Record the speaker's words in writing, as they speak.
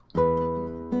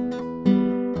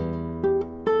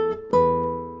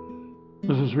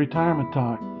is Retirement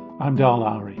Talk. I'm Del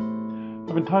Lowry.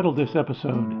 I've entitled this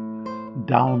episode,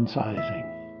 Downsizing.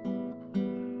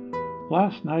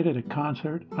 Last night at a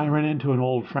concert, I ran into an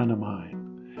old friend of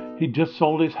mine. He'd just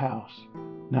sold his house.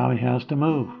 Now he has to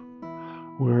move.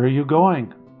 "Where are you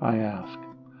going?" I asked.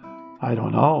 "I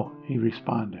don't know," he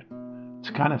responded.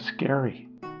 "It's kind of scary."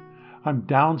 "I'm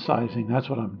downsizing, that's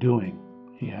what I'm doing,"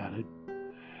 he added.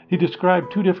 He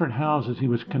described 2 different houses he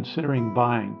was considering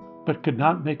buying, but could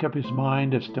not make up his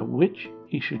mind as to which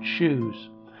he should choose.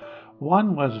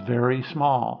 One was very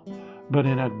small, but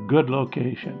in a good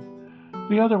location.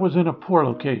 The other was in a poor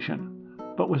location,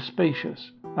 but was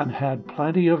spacious and had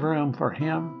plenty of room for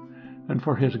him and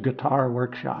for his guitar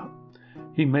workshop.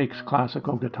 He makes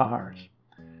classical guitars.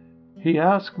 He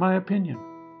asked my opinion.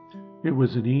 It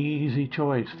was an easy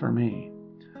choice for me.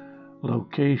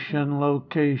 Location,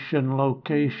 location,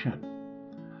 location.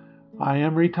 I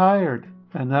am retired,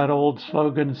 and that old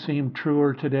slogan seemed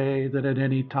truer today than at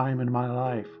any time in my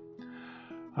life.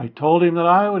 I told him that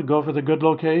I would go for the good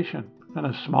location and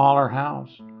a smaller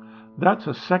house. "That's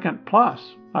a second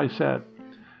plus," I said.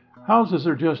 "Houses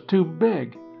are just too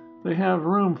big. They have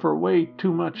room for way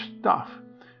too much stuff.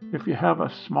 If you have a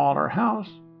smaller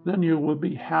house, then you will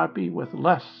be happy with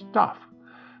less stuff.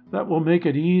 That will make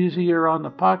it easier on the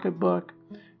pocketbook,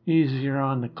 easier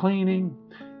on the cleaning,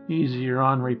 easier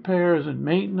on repairs and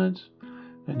maintenance,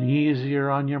 and easier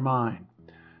on your mind.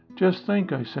 Just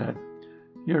think," I said,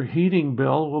 "your heating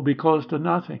bill will be close to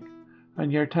nothing,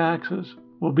 and your taxes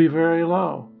will be very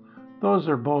low. Those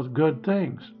are both good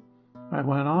things." I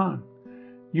went on.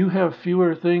 "You have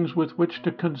fewer things with which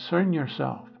to concern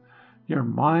yourself. Your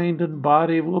mind and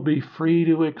body will be free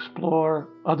to explore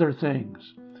other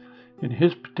things." In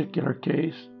his particular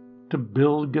case, to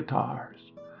build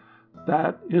guitars.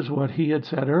 That is what he had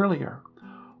said earlier.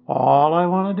 All I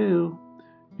want to do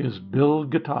is build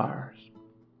guitars.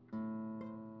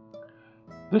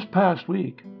 This past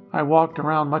week, I walked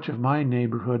around much of my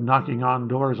neighborhood knocking on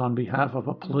doors on behalf of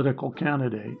a political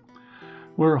candidate.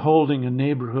 We're holding a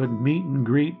neighborhood meet and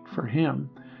greet for him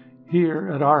here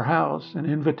at our house, and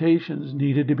invitations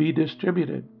needed to be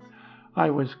distributed. I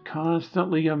was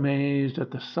constantly amazed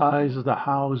at the size of the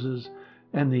houses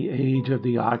and the age of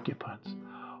the occupants.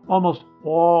 Almost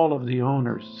all of the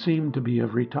owners seemed to be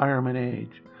of retirement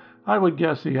age. I would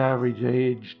guess the average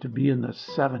age to be in the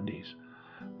 70s.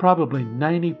 Probably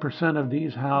 90% of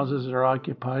these houses are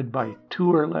occupied by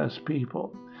 2 or less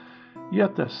people.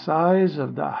 Yet the size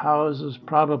of the houses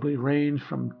probably range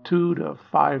from 2 to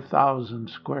 5,000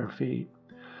 square feet.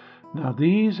 Now,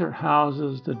 these are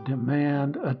houses that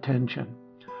demand attention,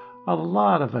 a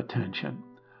lot of attention.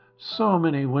 So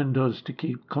many windows to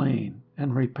keep clean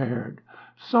and repaired,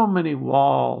 so many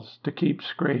walls to keep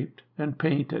scraped and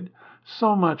painted,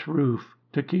 so much roof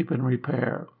to keep in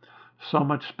repair, so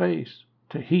much space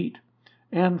to heat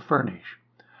and furnish.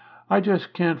 I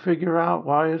just can't figure out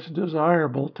why it's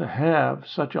desirable to have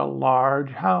such a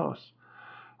large house.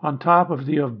 On top of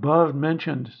the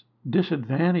above-mentioned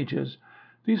disadvantages,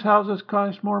 these houses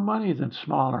cost more money than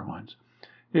smaller ones.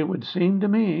 It would seem to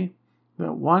me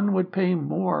that one would pay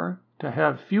more to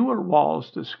have fewer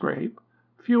walls to scrape,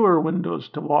 fewer windows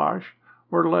to wash,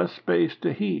 or less space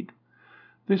to heat.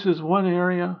 This is one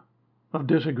area of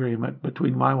disagreement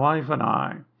between my wife and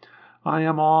I. I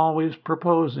am always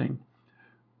proposing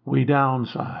we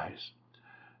downsize.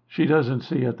 She doesn't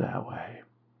see it that way.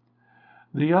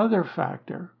 The other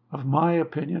factor of my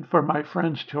opinion for my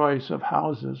friend's choice of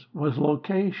houses was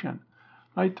location.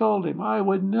 I told him I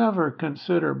would never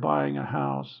consider buying a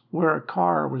house where a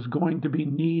car was going to be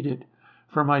needed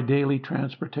for my daily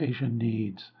transportation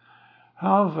needs.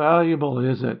 How valuable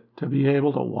is it to be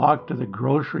able to walk to the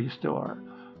grocery store,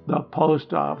 the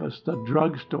post office, the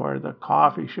drugstore, the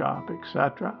coffee shop,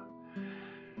 etc.?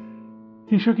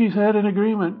 He shook his head in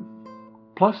agreement,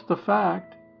 plus the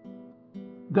fact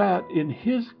that in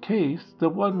his case, the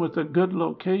one with a good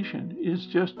location is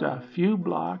just a few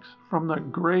blocks from the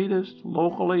greatest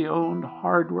locally owned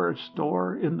hardware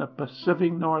store in the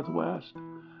Pacific Northwest.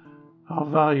 How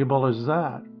valuable is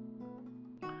that?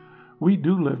 We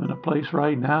do live in a place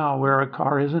right now where a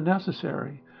car isn't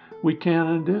necessary. We can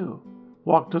and do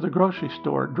walk to the grocery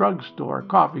store, drugstore,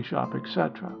 coffee shop,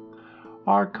 etc.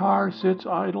 Our car sits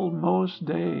idle most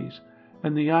days,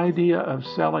 and the idea of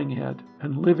selling it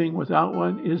and living without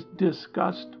one is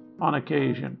discussed on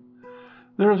occasion.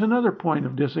 There is another point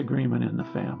of disagreement in the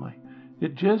family.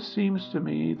 It just seems to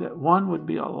me that one would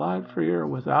be a lot freer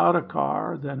without a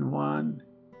car than one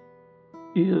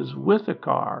is with a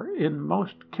car in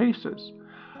most cases.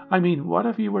 I mean, what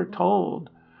if you were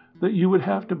told that you would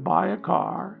have to buy a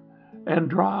car and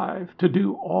drive to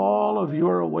do all of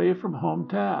your away-from-home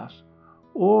tasks.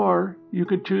 Or you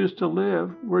could choose to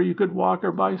live where you could walk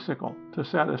or bicycle to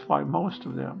satisfy most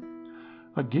of them.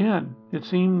 Again, it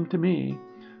seemed to me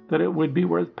that it would be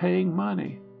worth paying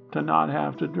money to not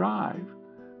have to drive.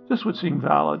 This would seem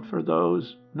valid for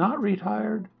those not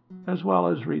retired as well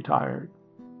as retired.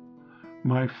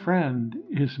 My friend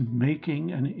is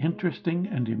making an interesting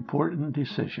and important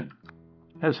decision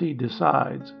as he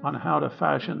decides on how to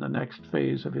fashion the next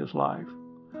phase of his life.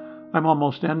 I'm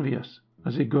almost envious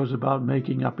as he goes about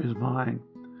making up his mind.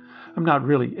 I'm not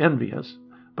really envious,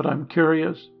 but I'm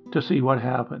curious to see what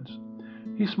happens.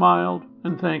 He smiled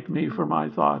and thanked me for my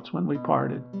thoughts when we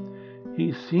parted.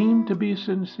 He seemed to be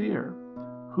sincere.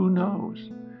 Who knows?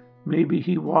 Maybe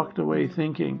he walked away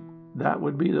thinking that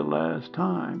would be the last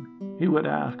time he would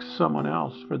ask someone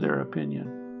else for their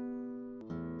opinion.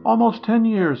 Almost 10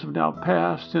 years have now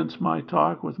passed since my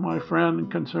talk with my friend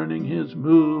concerning his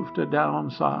move to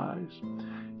downsize.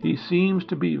 He seems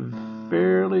to be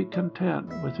fairly content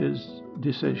with his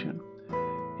decision.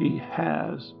 He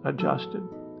has adjusted.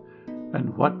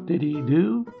 And what did he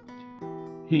do?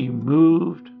 He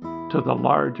moved to the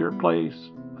larger place,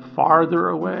 farther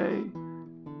away,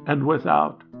 and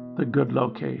without the good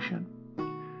location.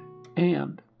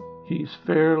 And he's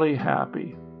fairly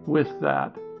happy with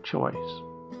that choice.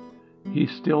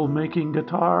 He's still making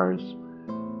guitars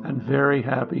and very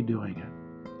happy doing it.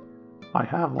 I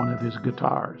have one of his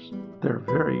guitars. They're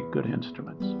very good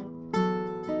instruments.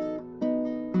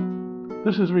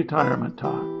 This is Retirement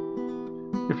Talk.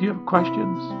 If you have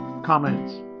questions,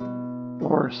 comments,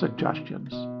 or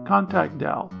suggestions, contact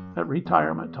Del at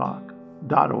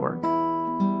retirementtalk.org.